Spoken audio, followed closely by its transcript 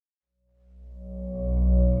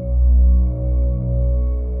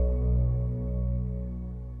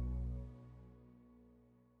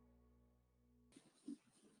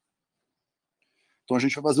Então a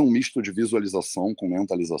gente vai fazer um misto de visualização com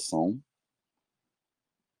mentalização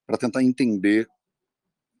para tentar entender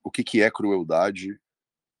o que é crueldade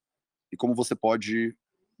e como você pode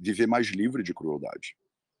viver mais livre de crueldade.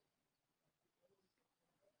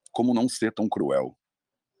 Como não ser tão cruel.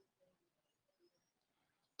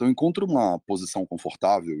 Então encontre uma posição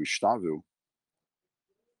confortável e estável.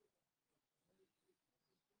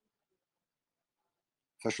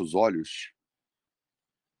 Fecha os olhos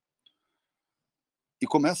e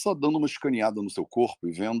começa dando uma escaneada no seu corpo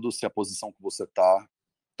e vendo se a posição que você tá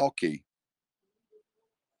ok.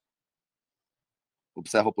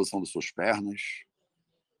 Observa a posição das suas pernas,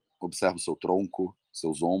 observa o seu tronco,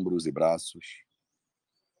 seus ombros e braços.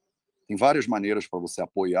 Tem várias maneiras para você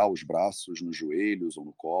apoiar os braços nos joelhos ou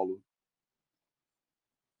no colo.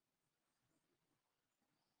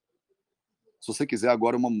 Se você quiser,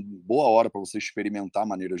 agora é uma boa hora para você experimentar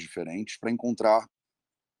maneiras diferentes para encontrar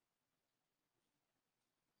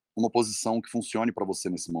uma posição que funcione para você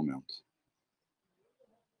nesse momento.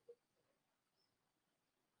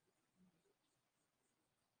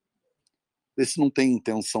 Vê se não tem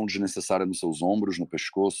tensão desnecessária nos seus ombros, no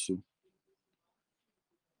pescoço.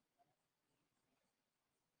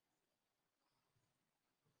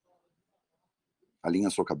 Alinha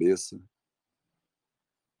a sua cabeça.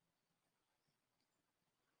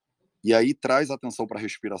 E aí traz a atenção para a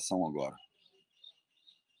respiração agora.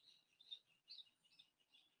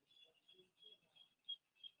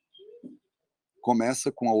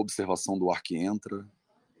 Começa com a observação do ar que entra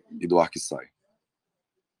e do ar que sai.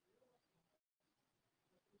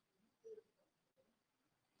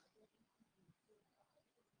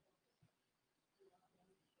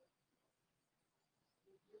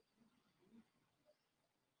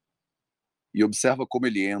 E observa como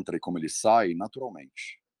ele entra e como ele sai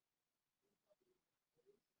naturalmente.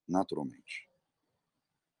 Naturalmente.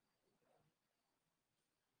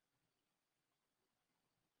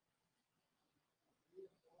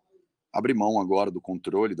 Abre mão agora do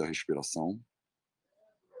controle da respiração.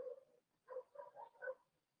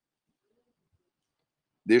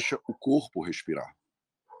 Deixa o corpo respirar.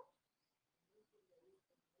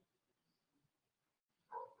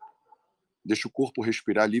 Deixa o corpo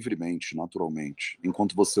respirar livremente, naturalmente,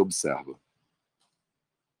 enquanto você observa.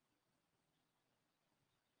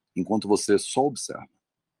 Enquanto você só observa.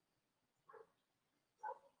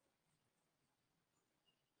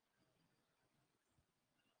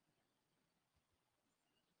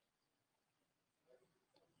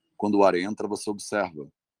 Quando o ar entra, você observa.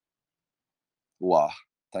 O ar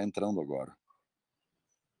está entrando agora.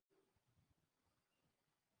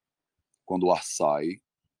 Quando o ar sai,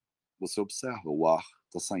 você observa. O ar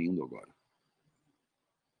está saindo agora.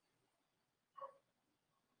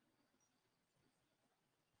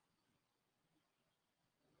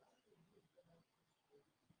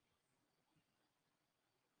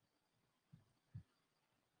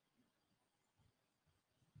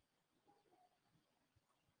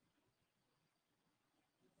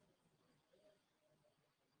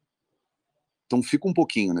 Então fica um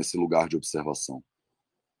pouquinho nesse lugar de observação.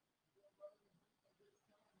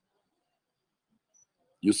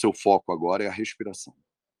 E o seu foco agora é a respiração.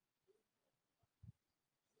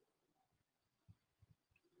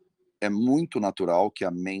 É muito natural que a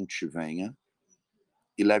mente venha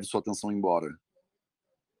e leve sua atenção embora.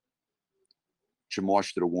 Te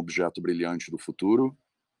mostre algum objeto brilhante do futuro,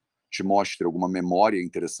 te mostre alguma memória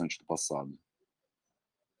interessante do passado.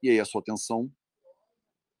 E aí a sua atenção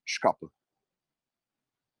escapa.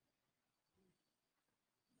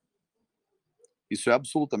 Isso é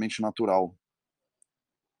absolutamente natural.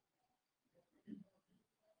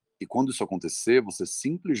 E quando isso acontecer, você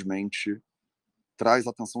simplesmente traz a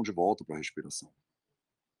atenção de volta para a respiração.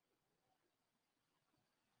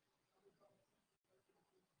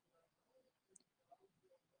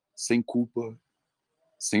 Sem culpa,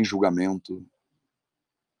 sem julgamento,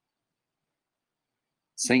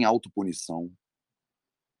 sem autopunição.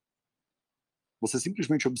 Você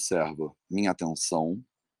simplesmente observa: minha atenção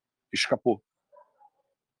escapou.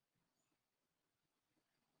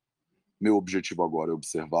 Meu objetivo agora é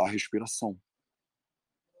observar a respiração.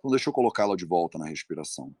 Então deixa eu colocá-la de volta na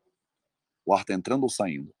respiração. O ar está entrando ou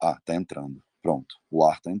saindo? Ah, está entrando. Pronto, o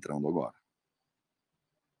ar está entrando agora.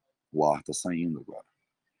 O ar está saindo agora.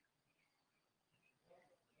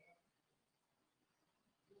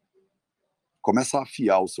 Começa a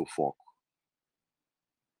afiar o seu foco.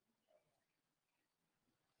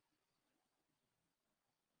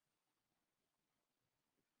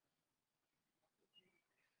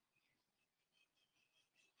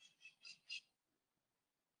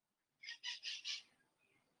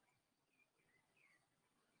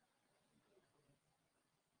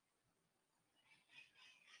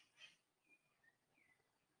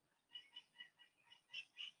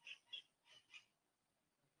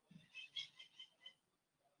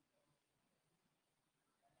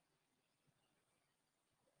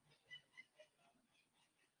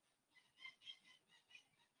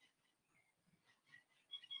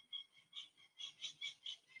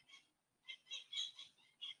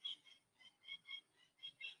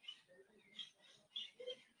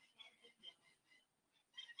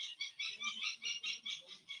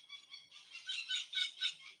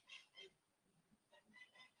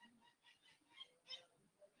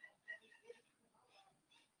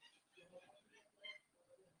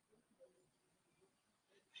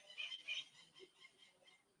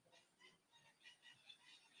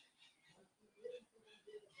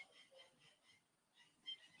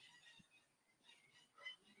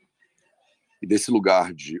 desse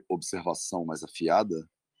lugar de observação mais afiada,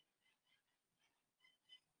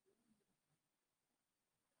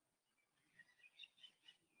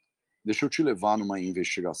 deixa eu te levar numa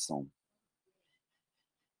investigação.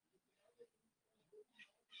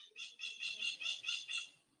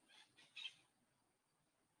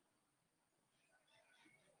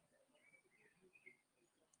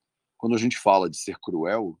 Quando a gente fala de ser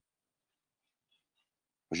cruel,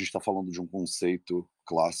 a gente está falando de um conceito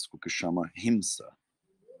clássico que chama himsa,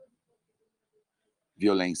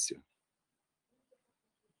 violência.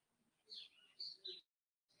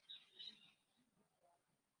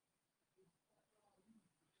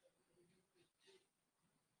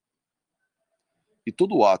 E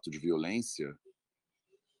todo ato de violência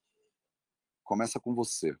começa com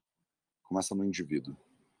você, começa no indivíduo.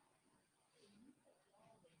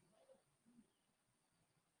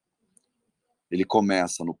 Ele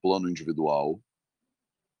começa no plano individual,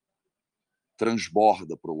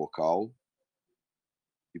 transborda para o local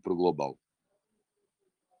e para o global.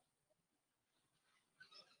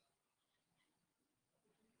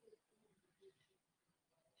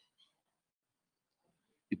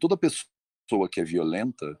 E toda pessoa que é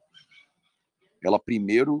violenta, ela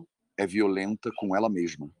primeiro é violenta com ela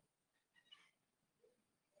mesma.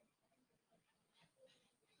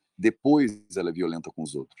 Depois ela é violenta com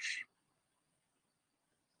os outros.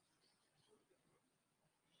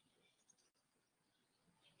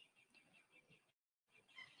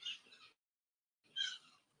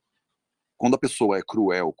 Quando a pessoa é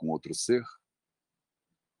cruel com outro ser,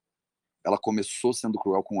 ela começou sendo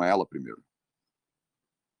cruel com ela primeiro.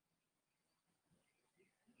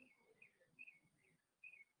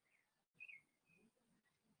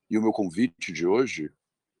 E o meu convite de hoje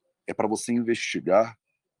é para você investigar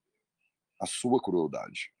a sua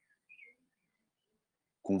crueldade.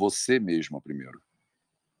 Com você mesma primeiro.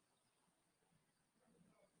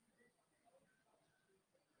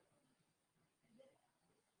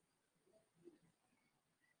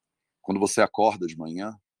 Quando você acorda de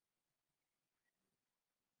manhã,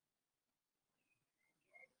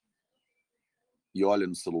 e olha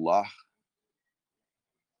no celular,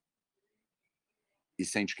 e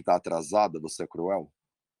sente que está atrasada, você é cruel?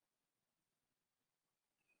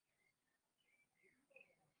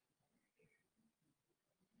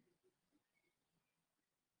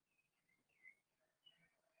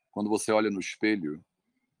 Quando você olha no espelho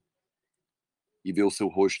e vê o seu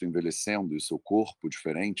rosto envelhecendo e o seu corpo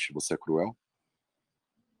diferente, você é cruel?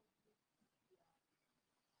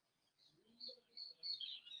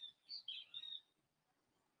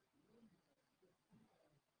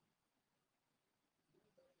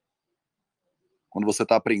 Quando você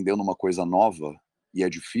está aprendendo uma coisa nova e é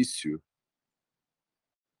difícil,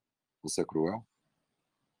 você é cruel?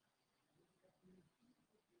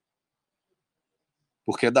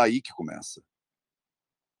 Porque é daí que começa.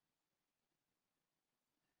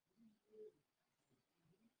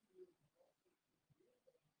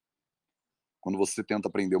 Quando você tenta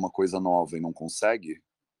aprender uma coisa nova e não consegue,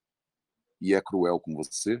 e é cruel com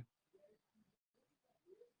você,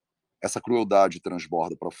 essa crueldade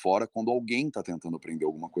transborda para fora quando alguém está tentando aprender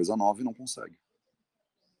alguma coisa nova e não consegue.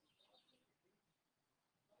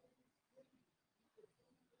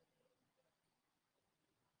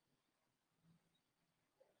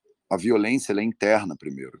 A violência ela é interna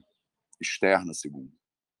primeiro, externa segundo.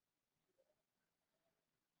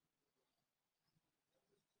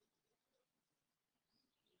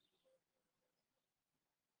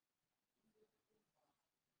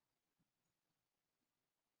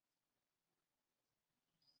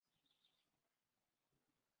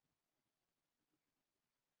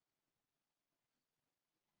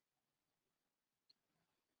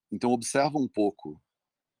 Então observa um pouco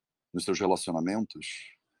nos seus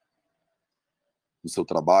relacionamentos, no seu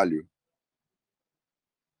trabalho,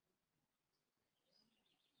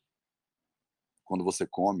 quando você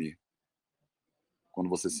come, quando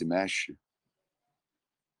você se mexe.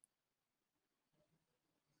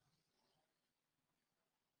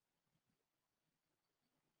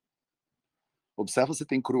 Observa se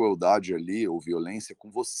tem crueldade ali ou violência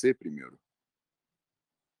com você primeiro.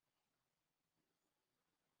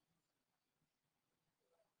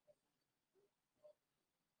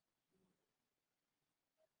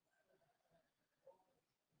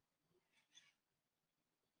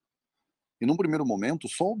 E num primeiro momento,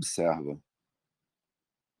 só observa.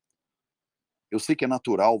 Eu sei que é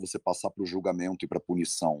natural você passar para o julgamento e para a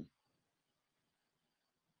punição.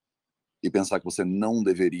 E pensar que você não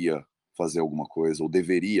deveria fazer alguma coisa ou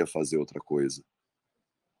deveria fazer outra coisa.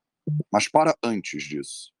 Mas para antes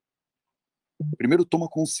disso. Primeiro toma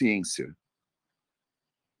consciência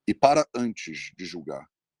E para antes de julgar.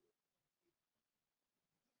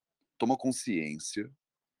 Toma consciência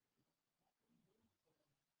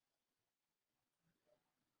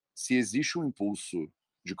se existe um impulso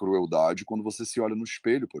de crueldade quando você se olha no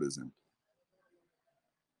espelho, por exemplo.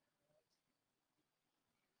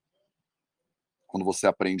 Quando você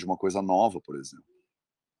aprende uma coisa nova, por exemplo.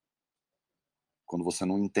 Quando você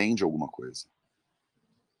não entende alguma coisa.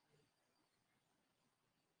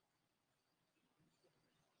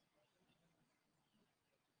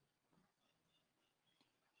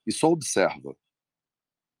 E só observa.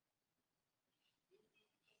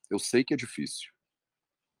 Eu sei que é difícil.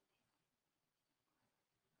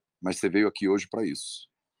 Mas você veio aqui hoje para isso.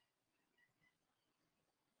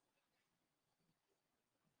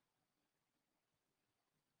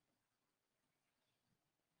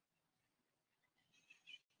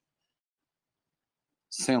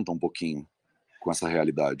 Senta um pouquinho com essa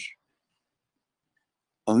realidade.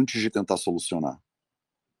 Antes de tentar solucionar.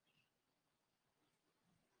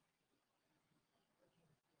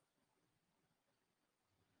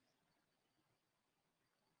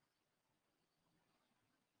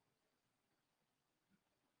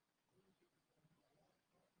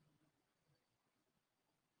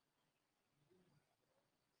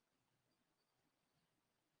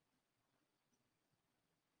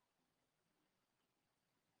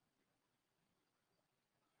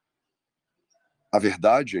 A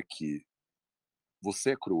verdade é que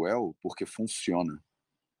você é cruel porque funciona.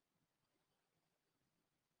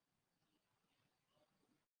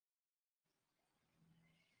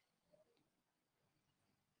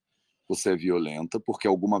 Você é violenta porque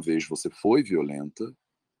alguma vez você foi violenta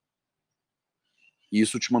e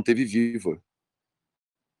isso te manteve viva.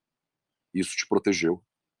 Isso te protegeu.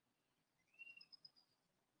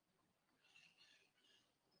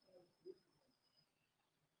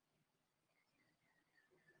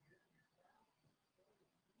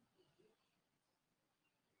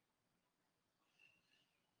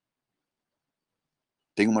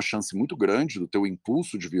 Tem uma chance muito grande do teu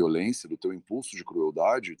impulso de violência, do teu impulso de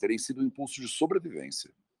crueldade, terem sido um impulso de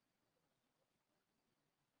sobrevivência,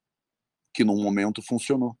 que num momento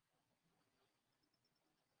funcionou.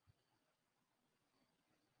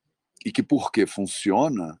 E que porque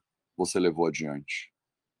funciona, você levou adiante.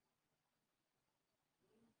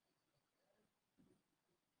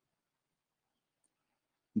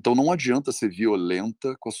 Então não adianta ser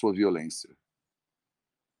violenta com a sua violência,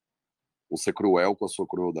 ou ser cruel com a sua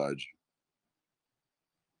crueldade.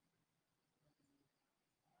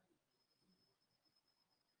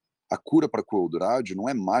 A cura para a crueldade não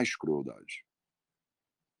é mais crueldade.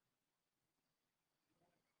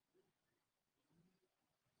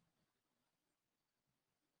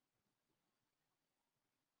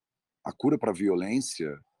 A cura para a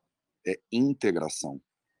violência é integração.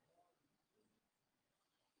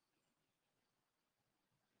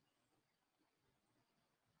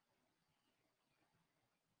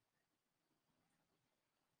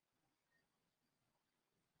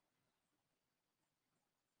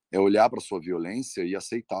 É olhar para a sua violência e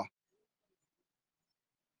aceitar.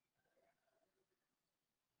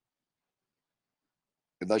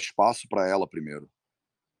 É dar espaço para ela primeiro.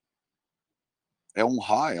 É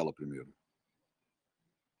honrar ela primeiro.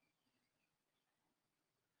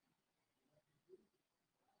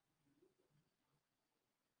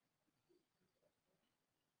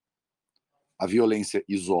 A violência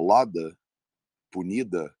isolada,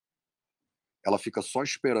 punida, ela fica só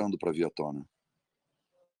esperando para vir à tona.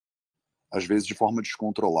 Às vezes de forma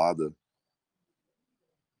descontrolada,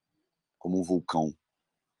 como um vulcão.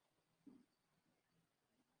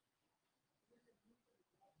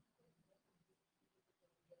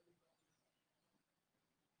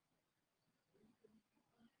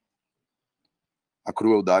 A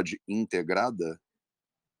crueldade integrada,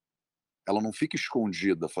 ela não fica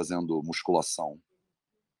escondida fazendo musculação,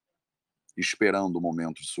 esperando o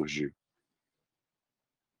momento de surgir.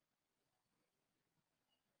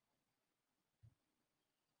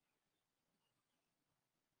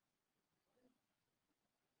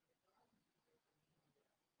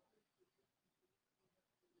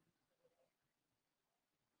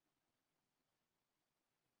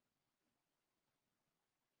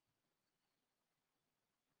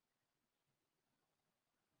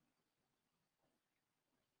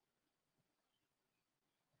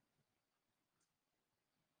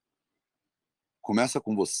 Começa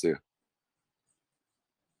com você.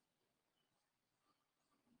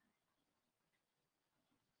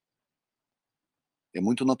 É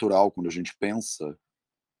muito natural quando a gente pensa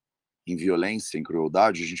em violência, em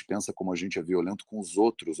crueldade, a gente pensa como a gente é violento com os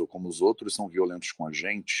outros ou como os outros são violentos com a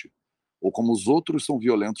gente, ou como os outros são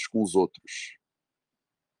violentos com os outros.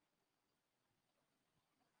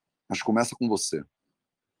 Mas começa com você.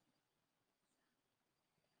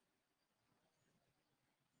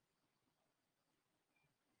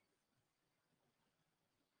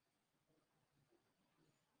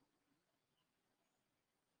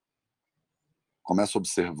 Começa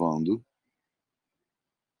observando,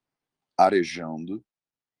 arejando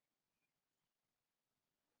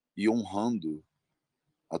e honrando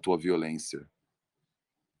a tua violência,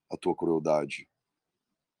 a tua crueldade.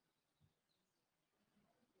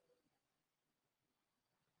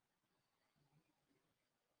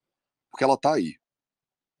 Porque ela tá aí.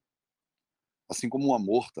 Assim como o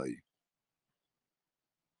amor tá aí.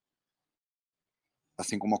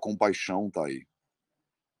 Assim como a compaixão tá aí.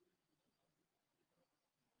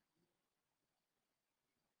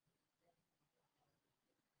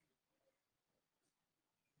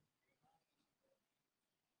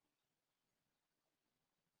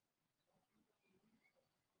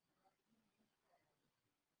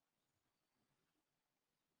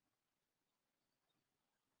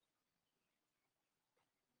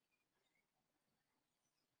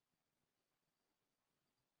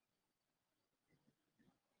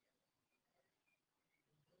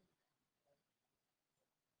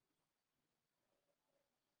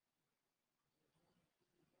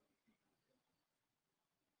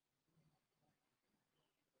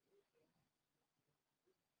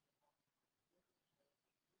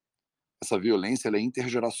 Essa violência ela é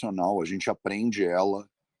intergeracional, a gente aprende ela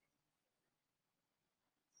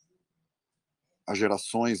há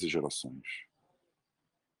gerações e gerações.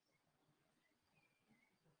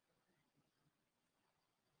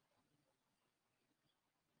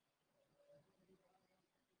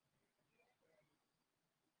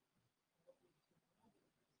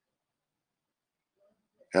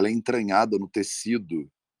 Ela é entranhada no tecido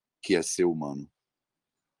que é ser humano.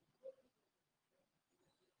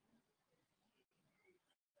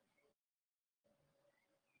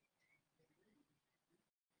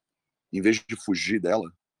 Em vez de fugir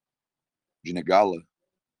dela, de negá-la,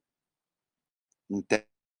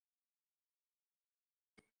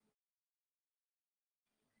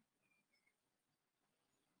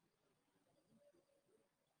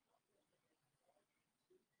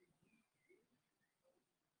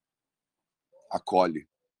 acolhe.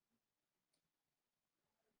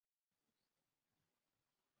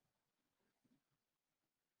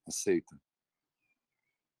 Aceita.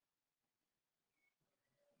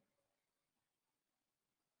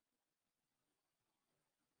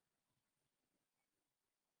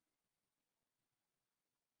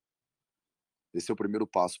 Esse é o primeiro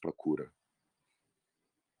passo para a cura.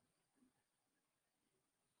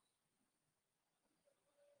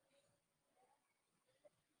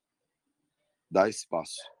 Dá esse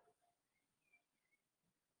passo.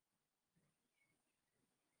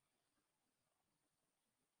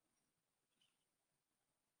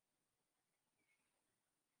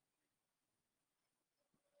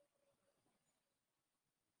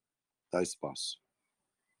 Dá esse passo.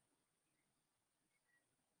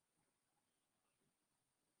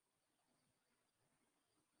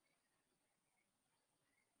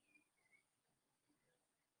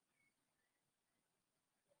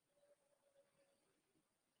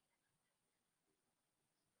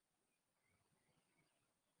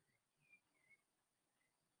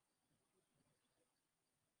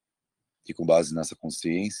 E com base nessa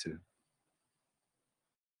consciência,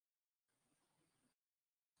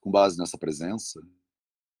 com base nessa presença,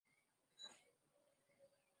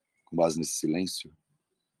 com base nesse silêncio,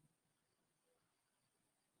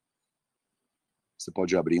 você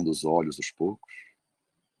pode ir abrindo os olhos aos poucos.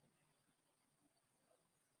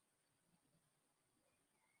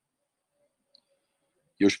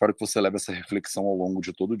 E eu espero que você leve essa reflexão ao longo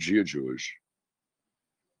de todo o dia de hoje.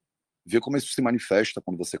 Vê como isso se manifesta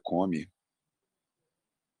quando você come,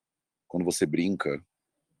 quando você brinca,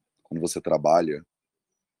 quando você trabalha,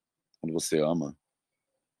 quando você ama.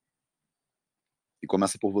 E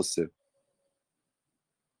começa por você.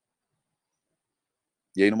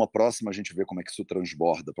 E aí, numa próxima, a gente vê como é que isso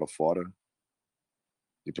transborda para fora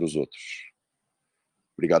e para os outros.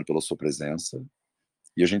 Obrigado pela sua presença.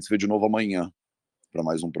 E a gente se vê de novo amanhã para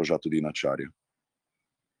mais um projeto de Inacharya.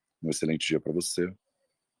 Um excelente dia para você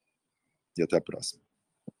e até a próxima.